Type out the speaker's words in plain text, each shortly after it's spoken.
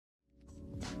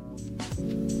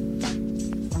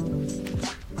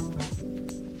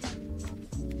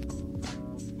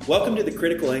Welcome to The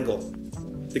Critical Angle.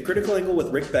 The Critical Angle with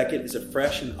Rick Beckett is a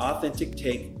fresh and authentic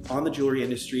take on the jewelry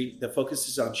industry that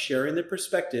focuses on sharing the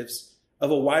perspectives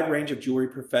of a wide range of jewelry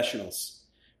professionals.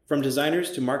 From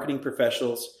designers to marketing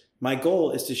professionals, my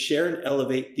goal is to share and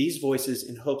elevate these voices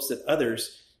in hopes that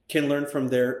others can learn from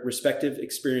their respective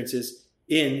experiences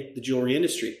in the jewelry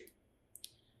industry.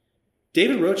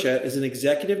 David Rocha is an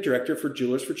executive director for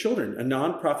Jewelers for Children, a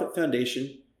nonprofit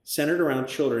foundation centered around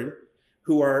children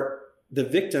who are the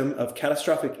victim of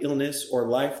catastrophic illness or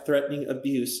life-threatening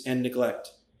abuse and neglect.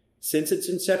 Since its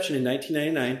inception in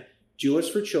 1999, Jewelers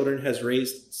for Children has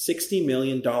raised $60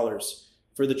 million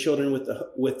for the children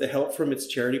with the help from its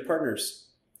charity partners.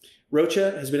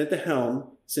 Rocha has been at the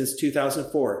helm since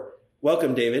 2004.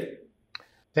 Welcome, David.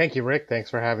 Thank you, Rick. Thanks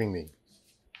for having me.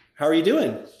 How are you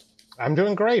doing? I'm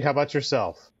doing great. How about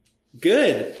yourself?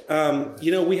 Good.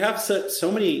 We have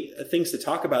so many things to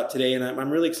talk about today, and I'm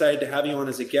really excited to have you on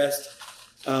as a guest.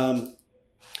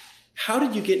 How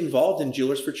did you get involved in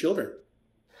Jewelers for Children?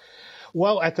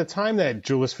 Well, at the time that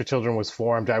Jewelers for Children was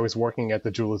formed, I was working at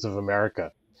the Jewelers of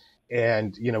America.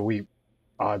 And,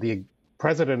 the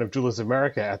president of Jewelers of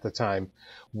America at the time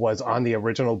was on the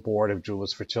original board of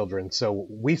Jewelers for Children. So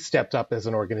we stepped up as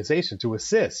an organization to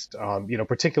assist,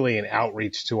 particularly in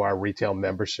outreach to our retail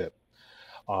membership.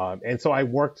 And so I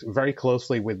worked very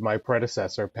closely with my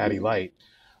predecessor, Patty Light,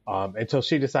 until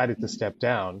she decided to step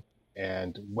down.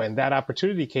 And when that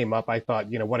opportunity came up, I thought,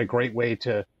 what a great way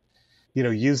to,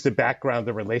 use the background,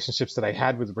 the relationships that I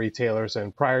had with retailers.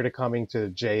 And prior to coming to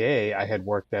JA, I had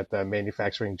worked at the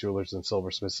Manufacturing Jewelers and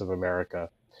Silversmiths of America.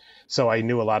 So I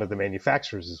knew a lot of the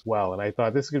manufacturers as well. And I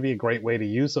thought this could be a great way to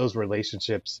use those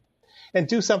relationships and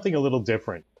do something a little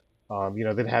different,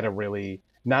 that had a really,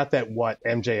 not that what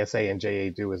MJSA and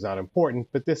JA do is not important,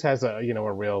 but this has a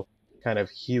real kind of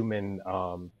human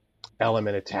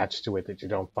element attached to it that you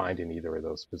don't find in either of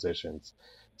those positions.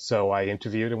 So I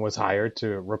interviewed and was hired to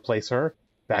replace her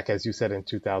back, as you said, in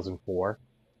 2004.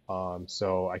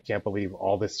 So I can't believe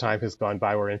all this time has gone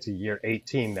by. We're into year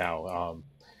 18 now,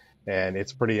 and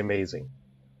it's pretty amazing.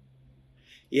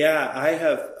 Yeah, I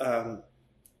have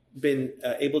been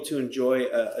able to enjoy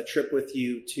a trip with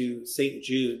you to St.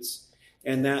 Jude's,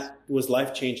 and that was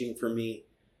life-changing for me.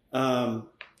 Can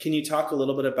you talk a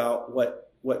little bit about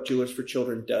what Jewelers for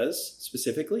Children does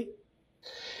specifically?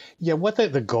 Yeah, what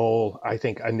the goal, I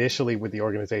think, initially with the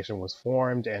organization was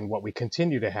formed, and what we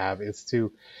continue to have is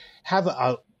to have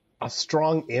a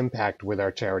strong impact with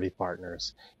our charity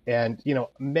partners. And,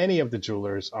 many of the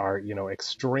jewelers are,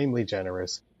 extremely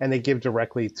generous, and they give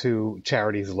directly to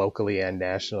charities locally and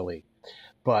nationally.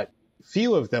 But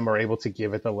few of them are able to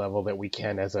give at the level that we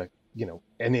can as an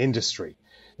industry.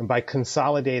 And by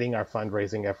consolidating our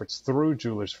fundraising efforts through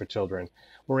Jewelers for Children,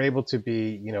 we're able to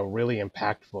be, really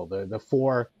impactful. The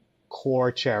four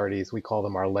core charities, we call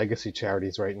them our legacy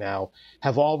charities right now,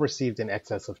 have all received in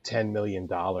excess of $10 million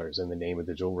in the name of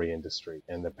the jewelry industry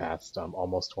in the past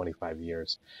almost 25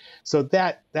 years. So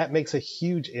that makes a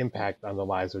huge impact on the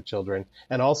lives of children,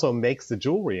 and also makes the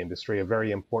jewelry industry a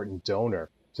very important donor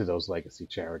to those legacy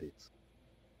charities.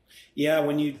 Yeah,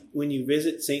 when you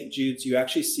visit St. Jude's, you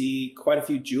actually see quite a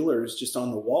few jewelers just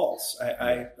on the walls.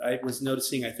 I was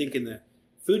noticing, I think in the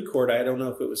food court, I don't know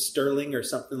if it was Sterling or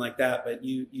something like that, but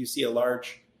you see some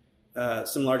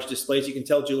large displays. You can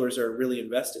tell jewelers are really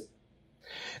invested.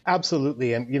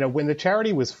 Absolutely. And, when the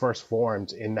charity was first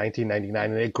formed in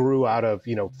 1999, and it grew out of,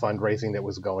 fundraising that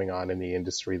was going on in the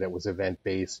industry that was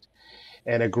event-based,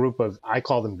 and a group of, I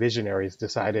call them visionaries,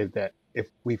 decided that if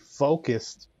we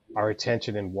focused our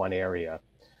attention in one area,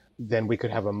 then we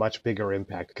could have a much bigger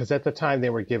impact. Because at the time they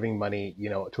were giving money,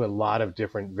 to a lot of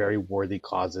different very worthy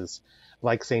causes,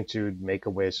 like St. Jude,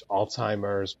 Make-A-Wish,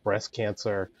 Alzheimer's, breast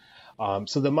cancer.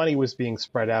 So the money was being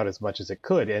spread out as much as it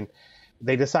could. And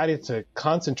they decided to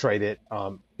concentrate it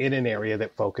in an area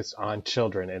that focused on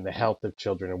children and the health of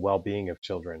children and well-being of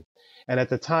children. And at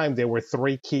the time, there were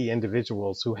three key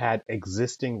individuals who had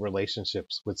existing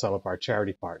relationships with some of our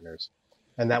charity partners.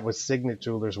 And that was Signet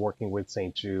Jewelers working with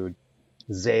St. Jude,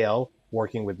 Zale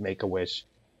working with Make-A-Wish,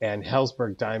 and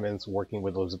Hellsberg Diamonds working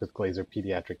with Elizabeth Glaser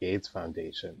Pediatric AIDS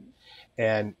Foundation.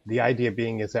 And the idea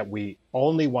being is that we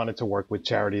only wanted to work with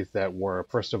charities that were,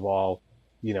 first of all,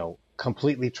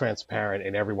 completely transparent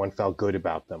and everyone felt good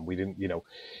about them. We didn't,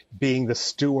 being the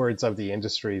stewards of the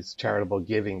industry's charitable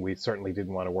giving, we certainly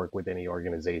didn't want to work with any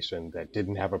organization that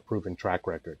didn't have a proven track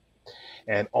record.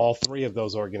 And all three of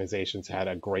those organizations had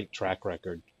a great track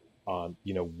record,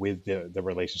 with the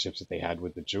relationships that they had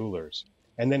with the jewelers.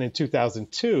 And then in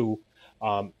 2002,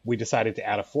 we decided to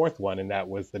add a fourth one, and that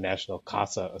was the National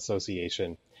CASA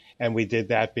Association. And we did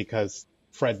that because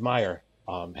Fred Meyer,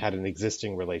 had an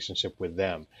existing relationship with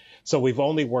them. So we've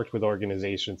only worked with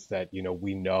organizations that,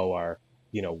 we know are,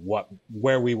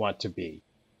 where we want to be.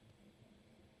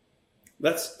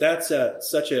 That's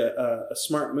such a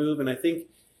smart move, and I think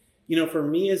for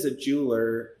me as a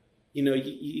jeweler,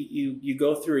 you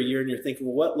go through a year and you're thinking,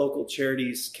 well, what local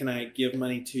charities can I give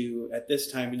money to at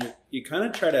this time, and you kind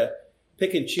of try to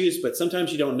pick and choose, but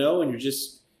sometimes you don't know, and you're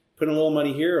just putting a little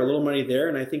money here or a little money there,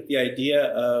 and I think the idea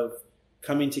of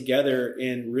coming together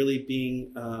and really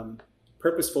being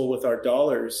purposeful with our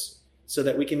dollars so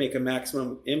that we can make a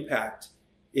maximum impact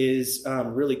is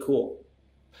really cool.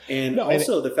 And No, and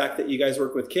also the fact that you guys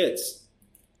work with kids.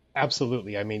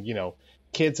 absolutely. I mean,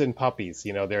 kids and puppies,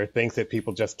 there are things that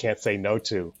people just can't say no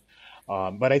to.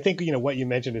 But I think, what you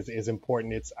mentioned is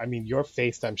important. You're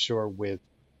faced, I'm sure, with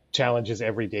challenges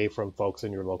every day from folks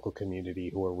in your local community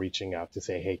who are reaching out to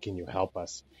say, hey, can you help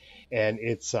us? And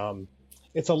it's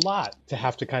a lot to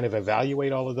have to kind of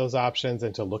evaluate all of those options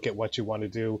and to look at what you want to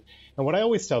do. And what I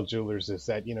always tell jewelers is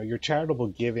that, your charitable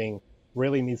giving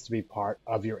really needs to be part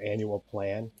of your annual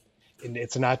plan. And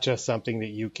it's not just something that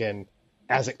you can,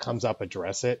 as it comes up,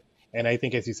 address it. And I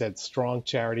think, as you said, strong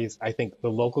charities, I think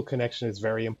the local connection is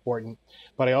very important.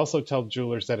 But I also tell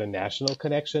jewelers that a national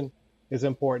connection is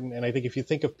important. And I think if you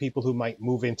think of people who might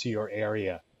move into your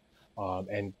area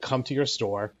and come to your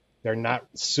store, they're not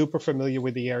super familiar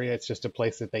with the area. It's just a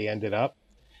place that they ended up.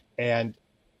 And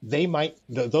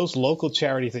those local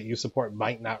charities that you support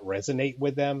might not resonate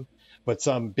with them, but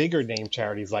some bigger name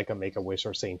charities like a Make-A-Wish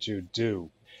or St. Jude do.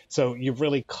 So you've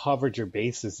really covered your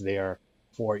bases there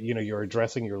for, you're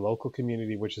addressing your local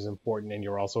community, which is important, and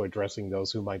you're also addressing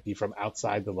those who might be from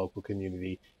outside the local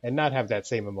community and not have that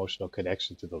same emotional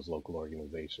connection to those local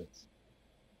organizations.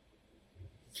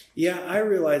 Yeah, I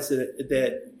realized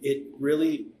that it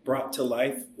really brought to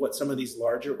life what some of these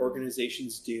larger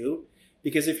organizations do.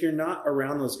 Because if you're not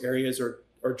around those areas or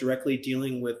directly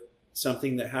dealing with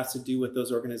something that has to do with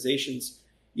those organizations,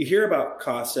 you hear about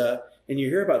CASA and you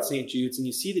hear about St. Jude's and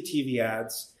you see the TV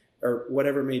ads or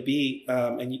whatever it may be,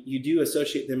 and you do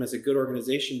associate them as a good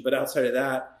organization. But outside of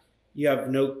that, you have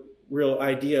no real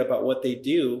idea about what they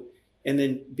do. And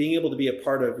then being able to be a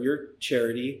part of your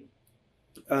charity,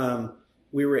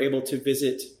 we were able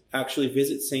to actually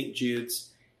visit St.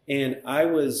 Jude's, and I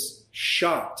was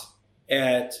shocked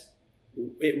at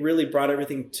it. Really brought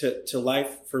everything to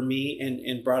life for me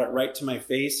and brought it right to my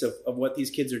face of what these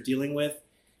kids are dealing with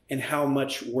and how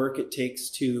much work it takes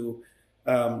to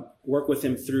work with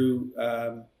them through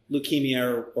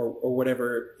leukemia or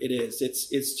whatever it is.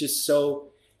 It's just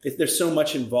there's so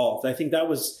much involved. I think that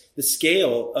was the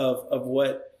scale of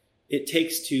what it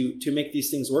takes to make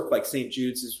these things work like St.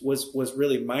 Jude's was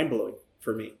really mind-blowing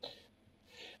for me.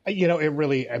 It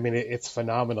really, it's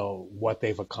phenomenal what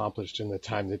they've accomplished in the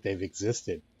time that they've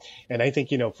existed. And I think,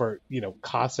 for,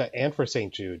 CASA and for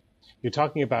St. Jude, you're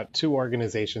talking about two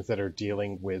organizations that are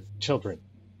dealing with children,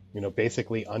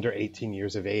 basically under 18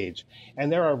 years of age.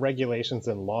 And there are regulations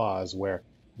and laws where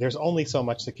there's only so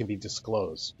much that can be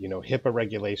disclosed. HIPAA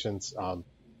regulations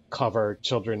cover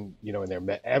children,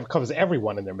 covers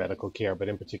everyone in their medical care, but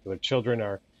in particular, children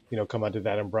are, come under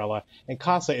that umbrella. And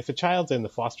CASA, if a child's in the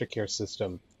foster care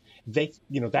system,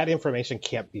 that information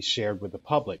can't be shared with the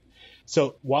public.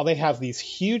 So while they have these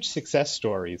huge success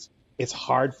stories, it's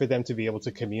hard for them to be able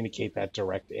to communicate that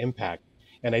direct impact.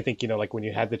 And I think, like when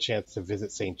you had the chance to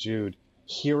visit St. Jude,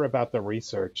 hear about the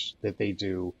research that they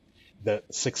do, the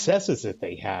successes that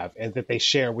they have, and that they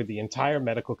share with the entire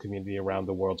medical community around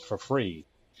the world for free.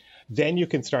 Then you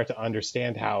can start to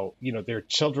understand how, there are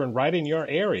children right in your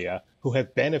area who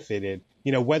have benefited,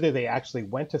 whether they actually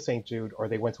went to St. Jude or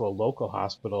they went to a local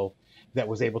hospital that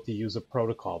was able to use a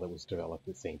protocol that was developed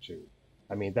at St. Jude.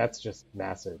 That's just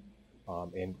massive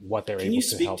in what they're able to help. Can you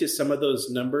speak to some of those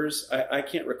numbers? I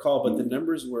can't recall, but the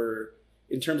numbers were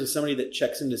in terms of somebody that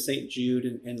checks into St. Jude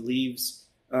and leaves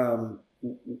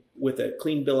with a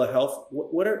clean bill of health.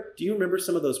 Do you remember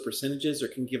some of those percentages, or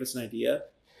can you give us an idea?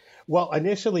 Well,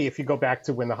 initially, if you go back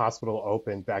to when the hospital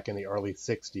opened back in the early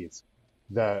 60s,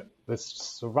 the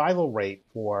survival rate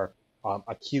for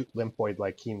acute lymphoid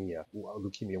leukemia,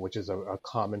 which is a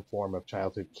common form of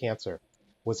childhood cancer,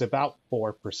 was about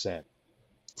 4%.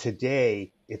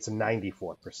 Today, it's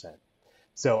 94%.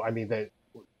 So,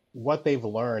 what they've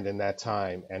learned in that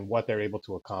time and what they're able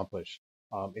to accomplish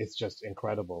is just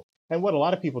incredible. And what a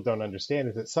lot of people don't understand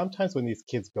is that sometimes when these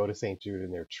kids go to St. Jude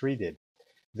and they're treated,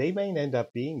 they may end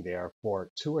up being there for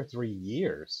 2 or 3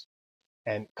 years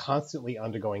and constantly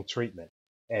undergoing treatment.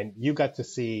 And you got to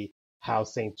see how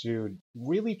St. Jude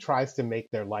really tries to make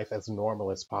their life as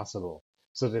normal as possible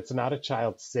so that it's not a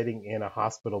child sitting in a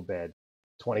hospital bed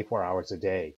 24 hours a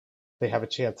day. They have a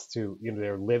chance to,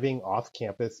 they're living off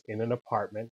campus in an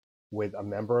apartment with a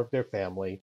member of their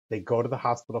family. They go to the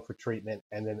hospital for treatment,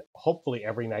 and then hopefully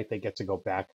every night they get to go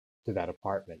back to that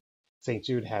apartment. St.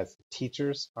 Jude has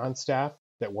teachers on staff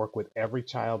that work with every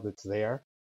child that's there.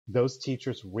 Those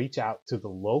teachers reach out to the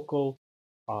local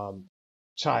um,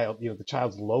 child, the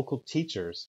child's local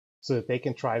teachers, so that they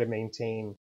can try to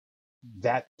maintain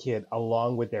that kid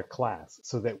along with their class,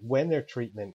 so that when their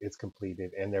treatment is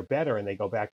completed and they're better and they go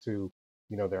back to,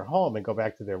 their home and go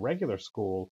back to their regular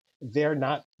school, they're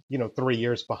not, 3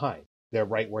 years behind. They're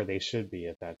right where they should be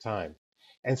at that time.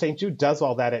 And St. Jude does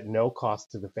all that at no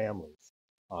cost to the families.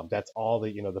 That's all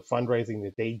the fundraising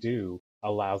that they do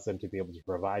allows them to be able to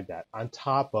provide that on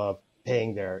top of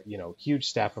paying their, huge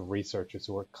staff of researchers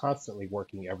who are constantly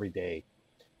working every day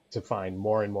to find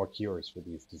more and more cures for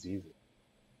these diseases.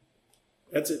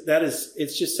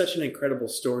 It's just such an incredible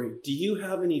story. Do you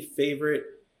have any favorite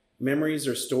memories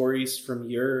or stories from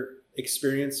your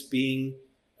experience being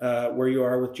where you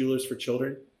are with Jewelers for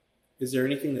Children? Is there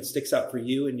anything that sticks out for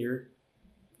you in your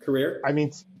career? I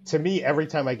mean, to me, every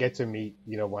time I get to meet,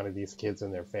 one of these kids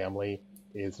and their family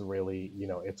is really,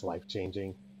 it's life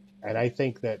changing. And I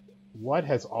think that what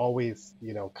has always,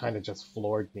 kind of just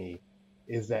floored me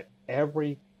is that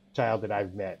every child that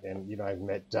I've met, and, I've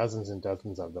met dozens and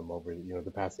dozens of them over,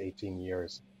 the past 18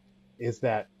 years, is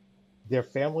that their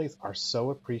families are so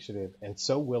appreciative and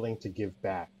so willing to give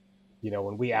back.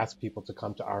 When we ask people to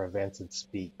come to our events and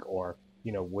speak, or,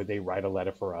 would they write a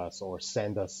letter for us or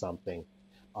send us something?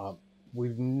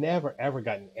 We've never, ever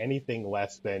gotten anything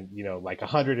less than, like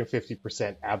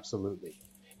 150% absolutely.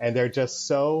 And they're just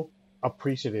so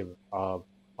appreciative of,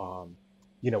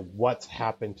 what's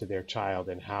happened to their child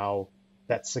and how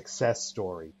that success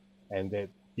story, and that,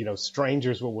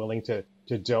 strangers were willing to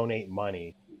donate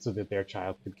money so that their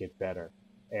child could get better.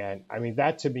 And I mean,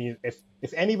 that to me,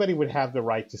 if anybody would have the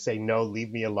right to say, no,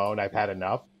 leave me alone, I've had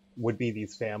enough, would be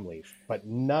these families. But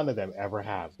none of them ever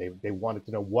have. They wanted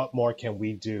to know, what more can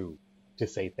we do to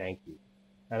say thank you?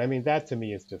 And I mean, that to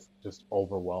me is just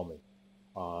overwhelming.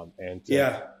 And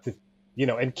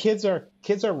kids are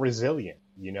resilient.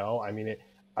 I mean,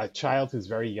 a child who's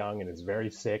very young and is very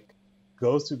sick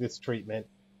goes through this treatment,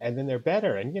 and then they're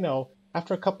better. And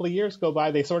after a couple of years go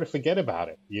by, they sort of forget about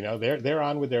it. They're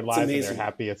on with their lives and they're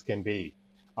happy as can be,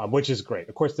 which is great.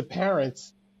 Of course, the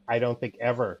parents, I don't think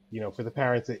ever, for the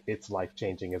parents, it's life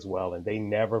changing as well, and they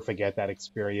never forget that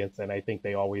experience. And I think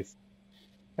they always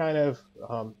kind of,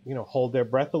 hold their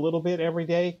breath a little bit every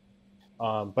day.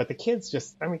 But the kids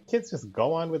just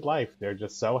go on with life. They're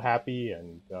just so happy,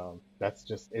 and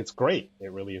it's great.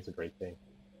 It really is a great thing.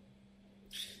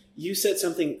 You said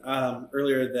something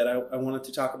earlier that I wanted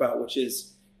to talk about, which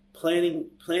is planning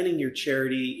your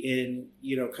charity in,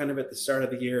 kind of at the start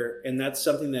of the year. And that's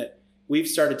something that we've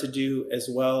started to do as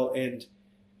well. And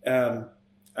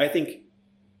I think,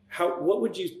 what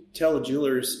would you tell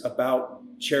jewelers about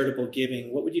charitable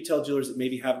giving? What would you tell jewelers that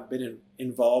maybe haven't been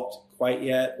involved quite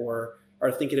yet, or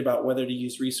are thinking about whether to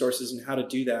use resources and how to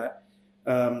do that?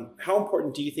 How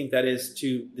important do you think that is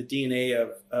to the DNA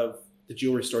of the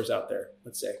jewelry stores out there,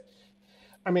 let's say?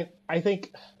 I mean, I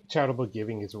think charitable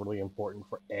giving is really important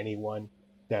for anyone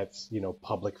that's,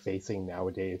 public facing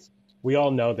nowadays. We all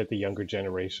know that the younger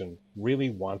generation really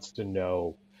wants to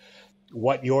know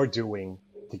what you're doing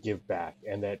to give back,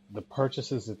 and that the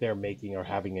purchases that they're making are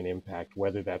having an impact,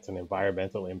 whether that's an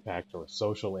environmental impact or a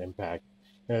social impact,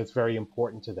 and it's very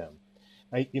important to them.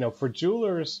 For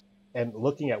jewelers, and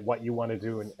looking at what you want to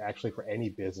do, and actually for any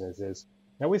business, is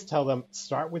I always tell them,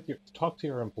 talk to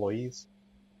your employees,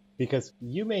 because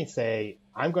you may say,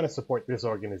 I'm going to support this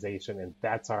organization and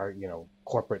that's our,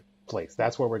 corporate place.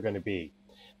 That's where we're going to be.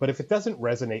 But if it doesn't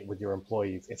resonate with your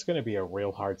employees, it's going to be a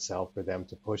real hard sell for them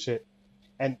to push it.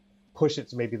 And push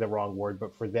it's maybe the wrong word,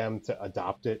 but for them to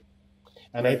adopt it.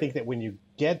 And right. I think that when you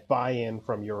get buy-in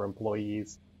from your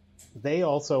employees, they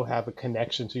also have a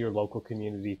connection to your local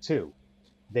community too.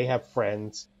 They have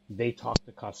friends, they talk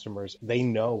to customers, they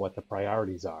know what the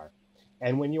priorities are.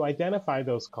 And when you identify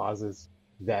those causes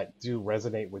that do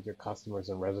resonate with your customers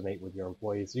and resonate with your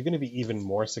employees, you're going to be even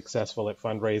more successful at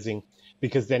fundraising,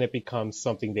 because then it becomes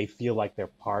something they feel like they're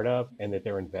part of and that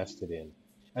they're invested in.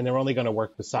 And they're only going to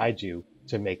work beside you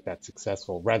to make that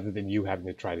successful, rather than you having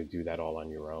to try to do that all on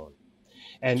your own.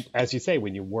 And as you say,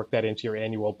 when you work that into your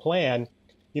annual plan,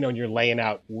 and you're laying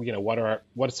out,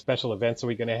 what special events are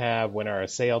we going to have? When are our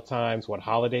sale times? What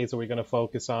holidays are we going to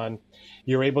focus on?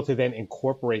 You're able to then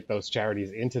incorporate those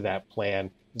charities into that plan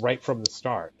right from the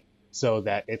start, so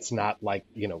that it's not like,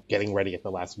 getting ready at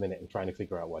the last minute and trying to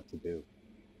figure out what to do.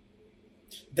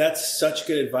 That's such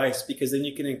good advice, because then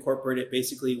you can incorporate it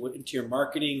basically into your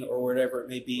marketing or whatever it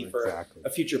may be for Exactly. a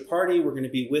future party. We're going to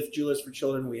be with Jewelers for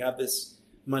Children. We have this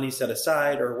money set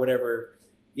aside or whatever.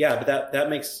 Yeah, but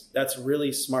that's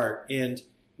really smart. And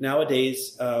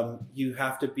nowadays, you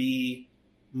have to be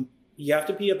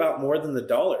about more than the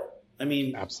dollar. I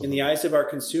mean, in Absolutely. the eyes of our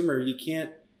consumer, you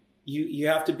can't you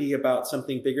have to be about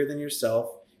something bigger than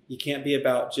yourself. You can't be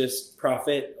about just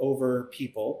profit over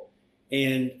people.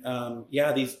 And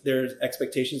there's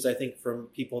expectations, I think, from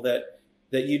people that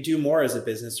you do more as a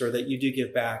business or that you do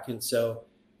give back. And so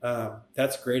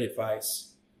that's great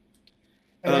advice.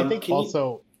 And I think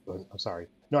also, I'm sorry.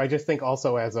 No, I just think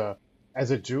also as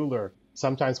a jeweler,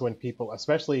 sometimes when people,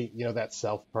 especially, that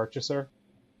self-purchaser,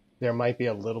 there might be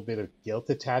a little bit of guilt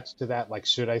attached to that. Like,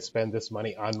 should I spend this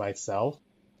money on myself?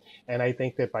 And I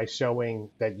think that by showing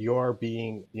that you're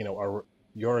being,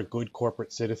 you're a good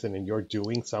corporate citizen and you're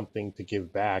doing something to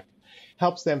give back,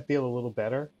 helps them feel a little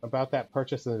better about that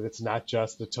purchase, and that it's not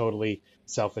just a totally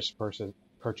selfish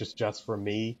purchase just for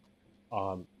me.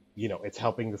 It's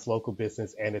helping this local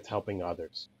business and it's helping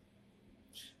others.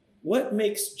 What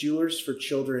makes Jewelers for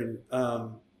Children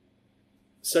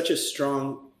such a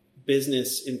strong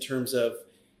business in terms of,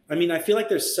 I mean, I feel like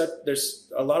there's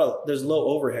low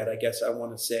overhead, I guess I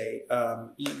want to say.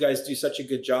 You guys do such a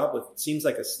good job with, it seems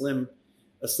like a slim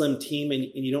team,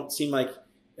 and you don't seem like,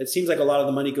 it seems like a lot of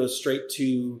the money goes straight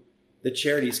to the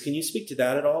charities. Can you speak to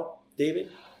that at all, David?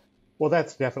 Well,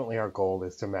 that's definitely our goal,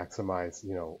 is to maximize,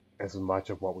 as much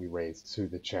of what we raise to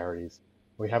the charities.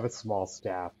 We have a small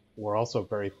staff. We're also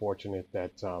very fortunate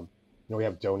that, we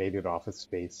have donated office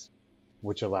space,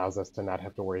 which allows us to not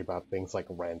have to worry about things like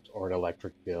rent or an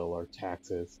electric bill or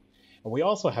taxes. And we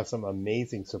also have some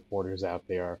amazing supporters out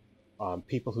there,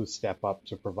 people who step up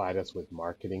to provide us with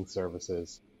marketing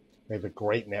services. We have a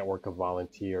great network of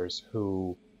volunteers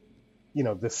who,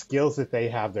 the skills that they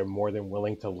have, they're more than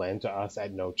willing to lend to us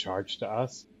at no charge to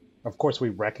us. Of course, we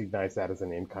recognize that as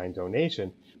an in-kind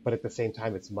donation, but at the same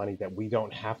time, it's money that we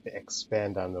don't have to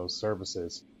expend on those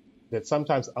services that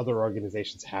sometimes other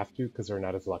organizations have to, because they're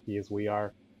not as lucky as we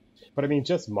are. But I mean,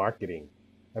 just marketing.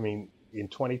 I mean, in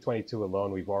 2022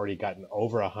 alone, we've already gotten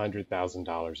over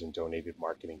 $100,000 in donated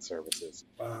marketing services.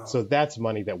 Wow. So that's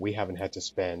money that we haven't had to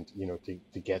spend,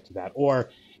 to get to that, or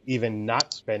even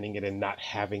not spending it and not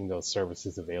having those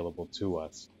services available to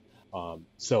us.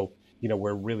 So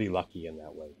we're really lucky in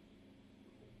that way.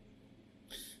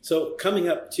 So coming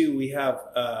up too, we have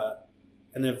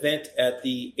an event at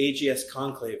the AGS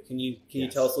Conclave. Can you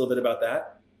tell us a little bit about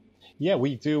that? Yeah,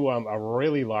 we do a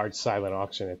really large silent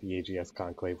auction at the AGS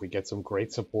Conclave. We get some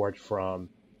great support from,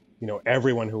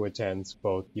 everyone who attends,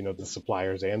 both, the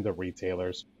suppliers and the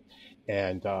retailers.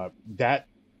 And that,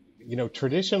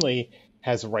 traditionally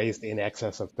has raised in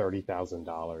excess of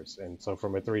 $30,000. And so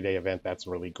from a 3-day event, that's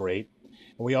really great.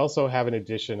 And we also have an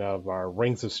edition of our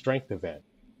Rings of Strength event,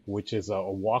 which is a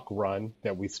walk run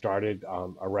that we started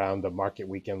around the market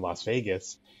week in Las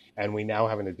Vegas. And we now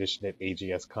have an edition at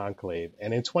AGS Conclave.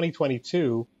 And in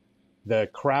 2022, the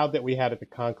crowd that we had at the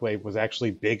Conclave was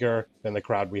actually bigger than the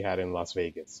crowd we had in Las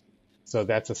Vegas. So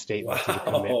that's a statement to the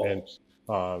commitment,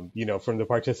 from the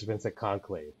participants at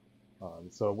Conclave.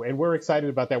 And we're excited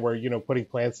about that. We're, putting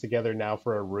plans together now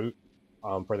for a route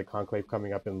for the Conclave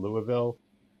coming up in Louisville.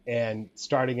 And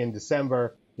starting in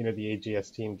December, the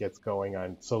AGS team gets going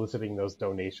on soliciting those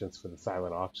donations for the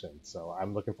silent auction. So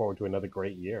I'm looking forward to another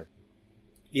great year.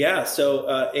 Yeah.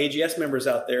 So AGS members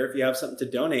out there, if you have something to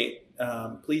donate,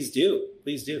 please do.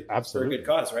 Absolutely. For a good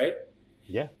cause, right?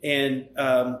 Yeah. And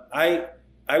I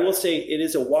will say it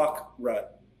is a walk run.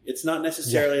 It's not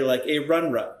necessarily like a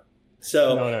run.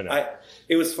 So No.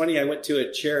 It was funny. I went to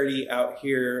a charity out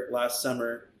here last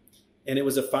summer, and it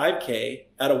was a 5K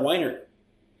at a winery.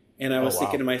 And I was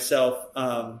thinking to myself,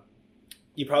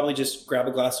 you probably just grab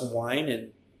a glass of wine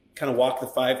and kind of walk the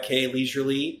 5K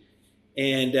leisurely.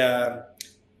 And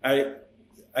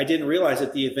I didn't realize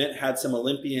that the event had some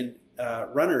Olympian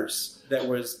runners that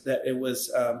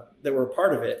were a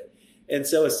part of it. And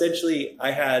so essentially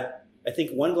I had, I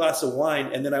think, one glass of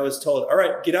wine, and then I was told, all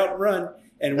right, get out and run.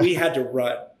 And we had to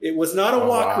run. It was not a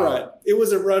walk run. It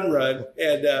was a run.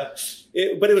 And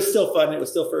but it was still fun. It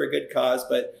was still for a good cause.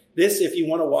 But this, if you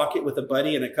want to walk it with a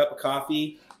buddy and a cup of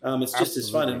coffee, it's just as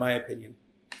fun, in my opinion.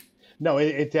 No,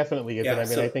 it definitely is. Yeah, and I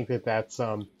mean, I think that's,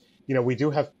 we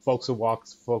do have folks who walk,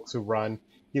 folks who run,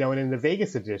 and in the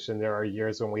Vegas edition, there are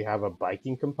years when we have a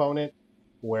biking component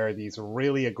where these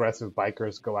really aggressive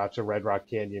bikers go out to Red Rock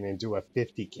Canyon and do a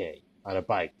 50K on a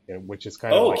bike, which is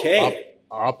kind of like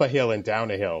up a hill and down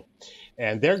a hill.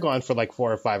 And they're gone for like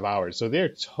 4 or 5 hours. So they're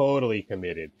totally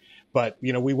committed. But,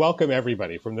 we welcome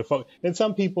everybody from and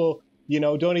some people,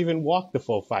 don't even walk the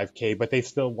full 5K, but they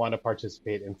still want to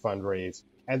participate and fundraise.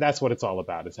 And that's what it's all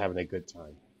about, is having a good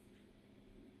time.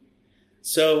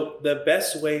 So the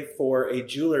best way for a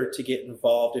jeweler to get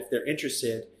involved, if they're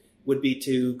interested, would be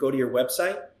to go to your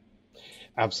website?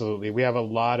 Absolutely. We have a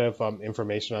lot of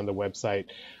information on the website.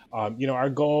 Our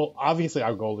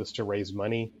goal is to raise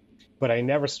money, but I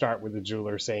never start with the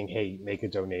jeweler saying, hey, make a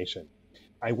donation.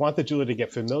 I want the jeweler to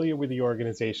get familiar with the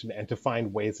organization and to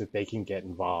find ways that they can get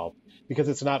involved, because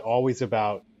it's not always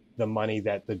about the money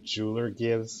that the jeweler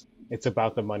gives. It's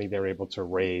about the money they're able to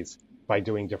raise by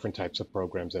doing different types of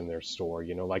programs in their store,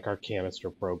 like our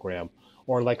canister program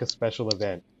or like a special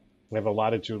event. We have a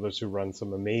lot of jewelers who run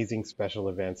some amazing special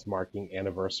events marking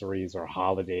anniversaries or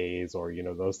holidays or,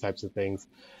 those types of things.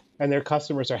 And their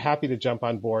customers are happy to jump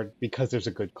on board because there's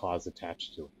a good cause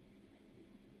attached to it.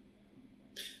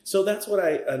 So that's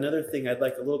another thing I'd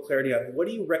like a little clarity on. What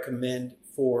do you recommend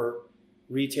for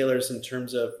retailers in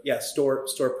terms of, store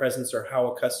presence, or how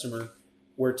a customer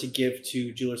were to give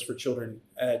to Jewelers for Children?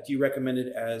 Do you recommend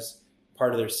it as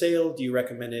part of their sale? Do you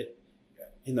recommend it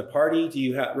in the party? Do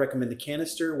you recommend the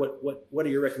canister? What are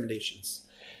your recommendations?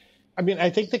 I mean, I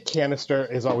think the canister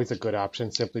is always a good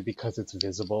option simply because it's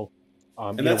visible.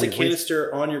 And that's a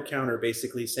canister on your counter,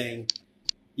 basically saying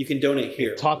you can donate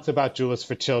here. It talks about Jewelers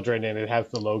for Children, and it has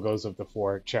the logos of the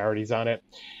 4 charities on it.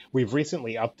 We've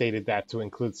recently updated that to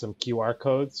include some QR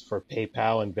codes for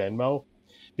PayPal and Venmo,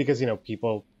 because,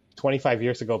 25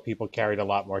 years ago, people carried a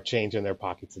lot more change in their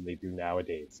pockets than they do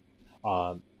nowadays.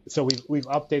 So we've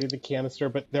updated the canister,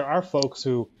 but there are folks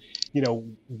who,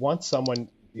 want someone,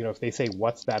 if they say,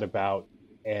 what's that about?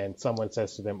 And someone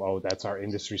says to them, oh, that's our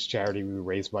industry's charity. We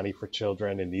raise money for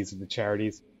children, and these are the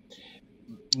charities.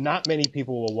 Not many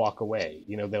people will walk away.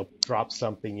 They'll drop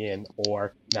something in,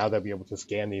 or now they'll be able to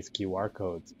scan these QR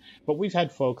codes. But we've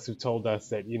had folks who told us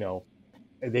that,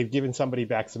 they've given somebody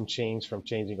back some change from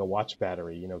changing a watch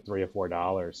battery, $3 or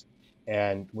 $4.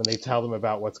 And when they tell them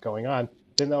about what's going on,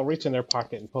 then they'll reach in their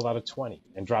pocket and pull out a 20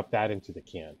 and drop that into the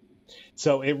can.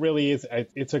 So it really is,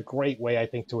 it's a great way, I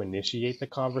think, to initiate the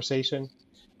conversation.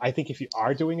 I think if you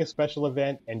are doing a special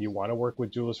event and you want to work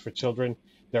with Jewelers for Children,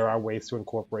 there are ways to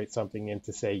incorporate something in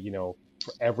to say, for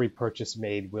every purchase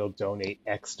made, we'll donate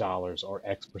X dollars or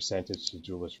X percentage to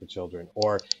Jewelers for Children.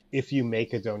 Or if you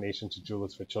make a donation to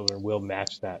Jewelers for Children, we'll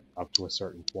match that up to a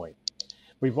certain point.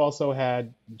 We've also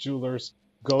had jewelers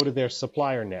go to their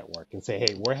supplier network and say,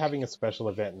 hey, we're having a special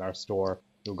event in our store.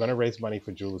 We're going to raise money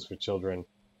for Jewelers for Children.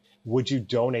 Would you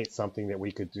donate something that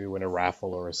we could do in a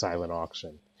raffle or a silent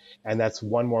auction? And that's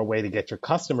one more way to get your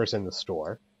customers in the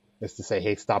store, is to say,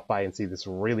 hey, stop by and see this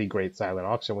really great silent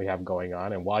auction we have going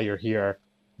on. And while you're here,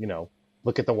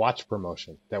 look at the watch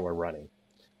promotion that we're running.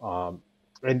 And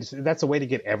that's a way to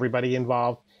get everybody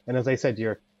involved. And as I said,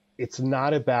 it's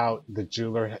not about the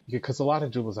jeweler, because a lot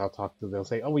of jewelers I'll talk to, they'll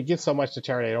say, oh, we give so much to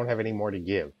charity, I don't have any more to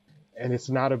give. And it's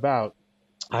not about,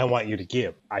 I want you to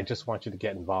give. I just want you to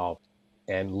get involved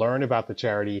and learn about the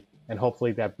charity. And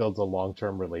hopefully that builds a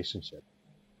long-term relationship.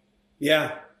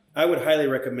 Yeah, I would highly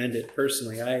recommend it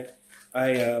personally.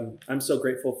 I'm so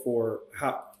grateful for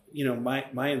how,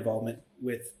 my involvement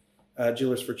with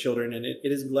Jewelers for Children, and it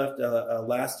has left a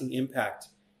lasting impact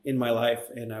in my life,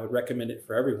 and I would recommend it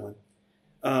for everyone.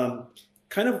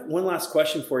 Kind of one last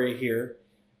question for you here.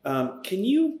 Can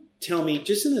you tell me,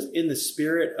 just in the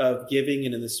spirit of giving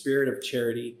and in the spirit of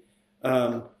charity,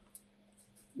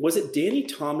 was it Danny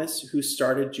Thomas who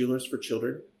started Jewelers for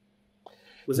Children?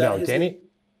 Was that his name?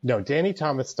 No, Danny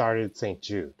Thomas started St.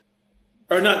 Jude.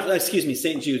 Or not, excuse me,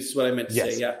 St. Jude is what I meant to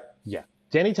say, yeah. Yeah.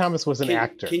 Danny Thomas was an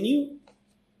actor. Can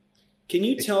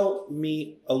you tell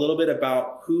me a little bit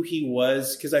about who he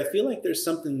was? Because I feel like there's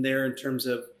something there in terms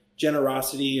of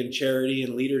generosity and charity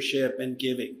and leadership and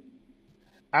giving.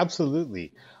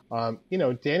 Absolutely.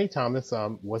 Danny Thomas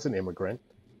was an immigrant,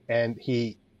 and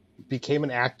he became an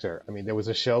actor. I mean, there was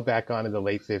a show back on in the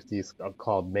late 50s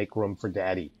called Make Room for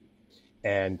Daddy.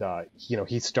 And,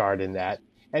 he starred in that.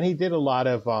 And he did a lot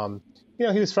of, he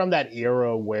was from that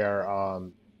era where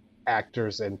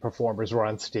actors and performers were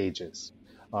on stages.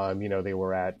 They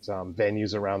were at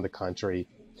venues around the country.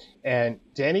 And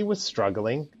Danny was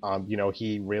struggling.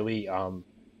 He really,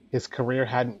 his career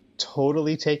hadn't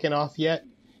totally taken off yet.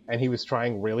 And he was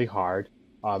trying really hard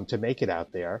to make it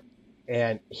out there.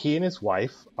 And he and his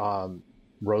wife,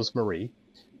 Rosemarie,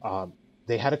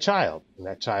 they had a child. And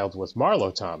that child was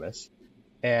Marlo Thomas.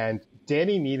 And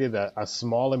Danny needed a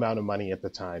small amount of money at the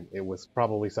time. It was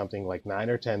probably something like $9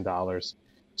 or $10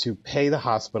 to pay the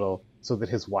hospital so that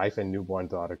his wife and newborn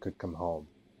daughter could come home.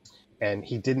 And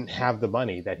he didn't have the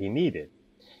money that he needed.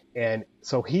 And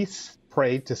so he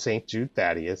prayed to St. Jude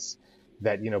Thaddeus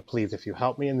that, please, if you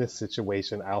help me in this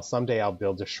situation, someday I'll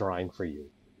build a shrine for you.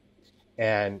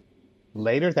 And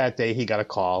later that day, he got a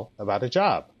call about a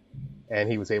job, and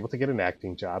he was able to get an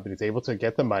acting job, and he was able to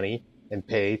get the money and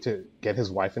pay to get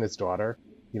his wife and his daughter,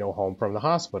 home from the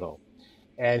hospital.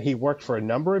 And he worked for a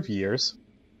number of years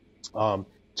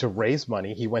to raise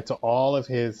money. He went to all of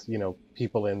his,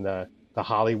 people in the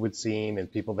Hollywood scene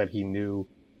and people that he knew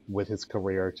with his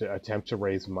career to attempt to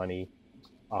raise money.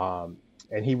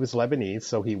 And he was Lebanese,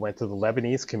 so he went to the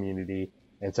Lebanese community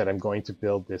and said, I'm going to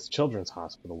build this children's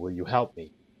hospital. Will you help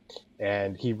me?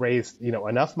 And he raised,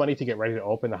 enough money to get ready to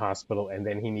open the hospital, and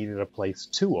then he needed a place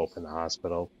to open the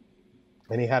hospital.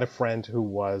 And he had a friend who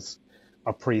was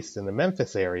a priest in the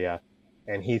Memphis area,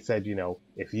 and he said,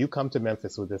 if you come to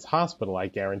Memphis with this hospital, I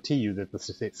guarantee you that the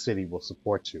city will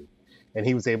support you. And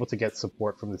he was able to get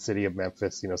support from the city of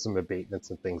Memphis, some abatements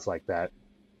and things like that.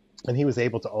 And he was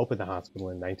able to open the hospital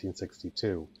in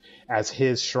 1962 as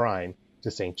his shrine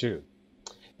to St. Jude.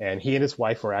 And he and his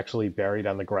wife were actually buried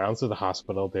on the grounds of the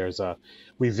hospital.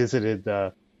 We visited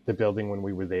the building when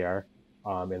we were there,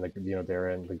 they're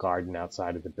in the garden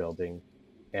outside of the building.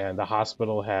 And the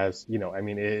hospital has,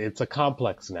 it's a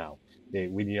complex now.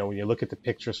 When you look at the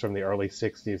pictures from the early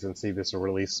 60s and see this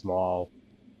really small,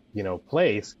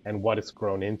 place and what it's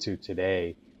grown into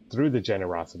today through the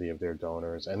generosity of their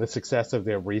donors and the success of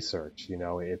their research.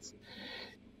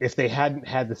 If they hadn't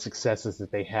had the successes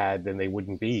that they had, then they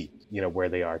wouldn't be, where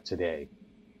they are today.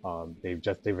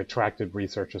 They've attracted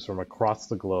researchers from across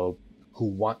the globe who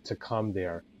want to come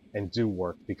there and do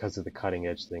work because of the cutting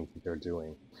edge things that they're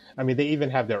doing. They even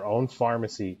have their own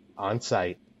pharmacy on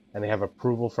site, and they have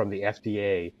approval from the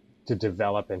FDA to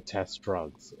develop and test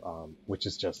drugs, which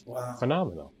is just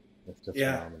phenomenal. It's just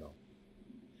phenomenal.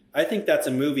 I think that's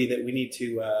a movie that we need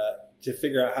to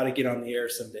figure out how to get on the air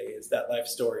someday, is that life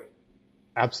story.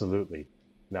 Absolutely.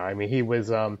 No, he was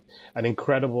an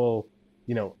incredible,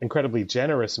 incredibly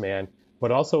generous man,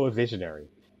 but also a visionary.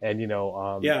 And,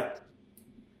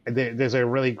 there's a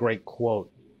really great quote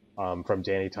from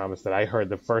Danny Thomas that I heard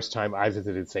the first time I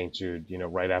visited St. Jude,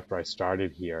 right after I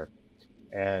started here.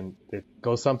 And it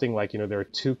goes something like, there are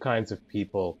two kinds of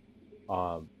people,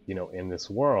 in this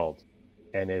world.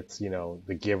 And it's,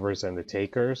 the givers and the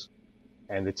takers.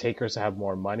 And the takers have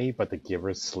more money, but the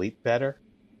givers sleep better.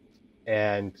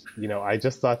 And, I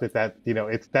just thought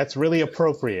that's really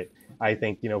appropriate, I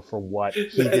think, for what he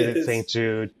did at St.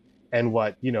 Jude and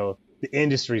what, the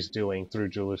industry's doing through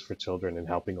Jewelers for Children and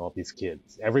helping all these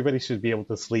kids. Everybody should be able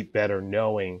to sleep better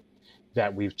knowing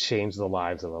that we've changed the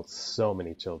lives of so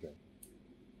many children.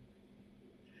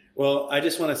 Well, I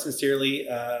just want to sincerely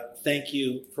thank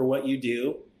you for what you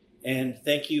do, and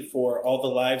thank you for all the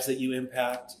lives that you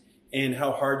impact and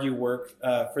how hard you work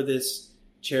for this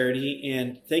charity.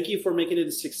 And thank you for making it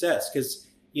a success, because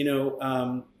you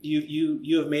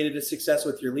have made it a success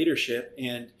with your leadership,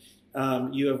 and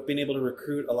you have been able to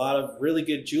recruit a lot of really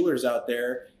good jewelers out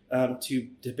there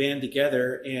to band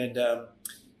together. And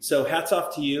so hats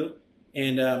off to you.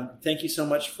 And thank you so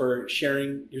much for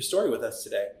sharing your story with us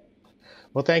today.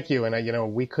 Well, thank you.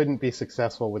 And, we couldn't be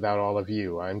successful without all of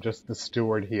you. I'm just the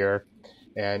steward here.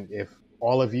 And if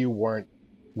all of you weren't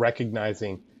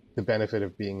recognizing the benefit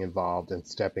of being involved and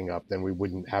stepping up, then we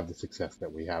wouldn't have the success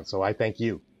that we have. So I thank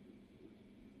you.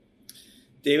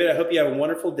 David, I hope you have a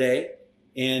wonderful day.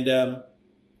 And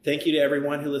thank you to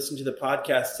everyone who listened to the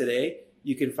podcast today.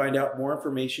 You can find out more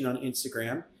information on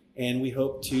Instagram, and we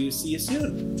hope to see you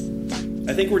soon.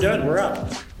 I think we're done. We're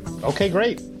out. Okay,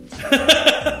 great.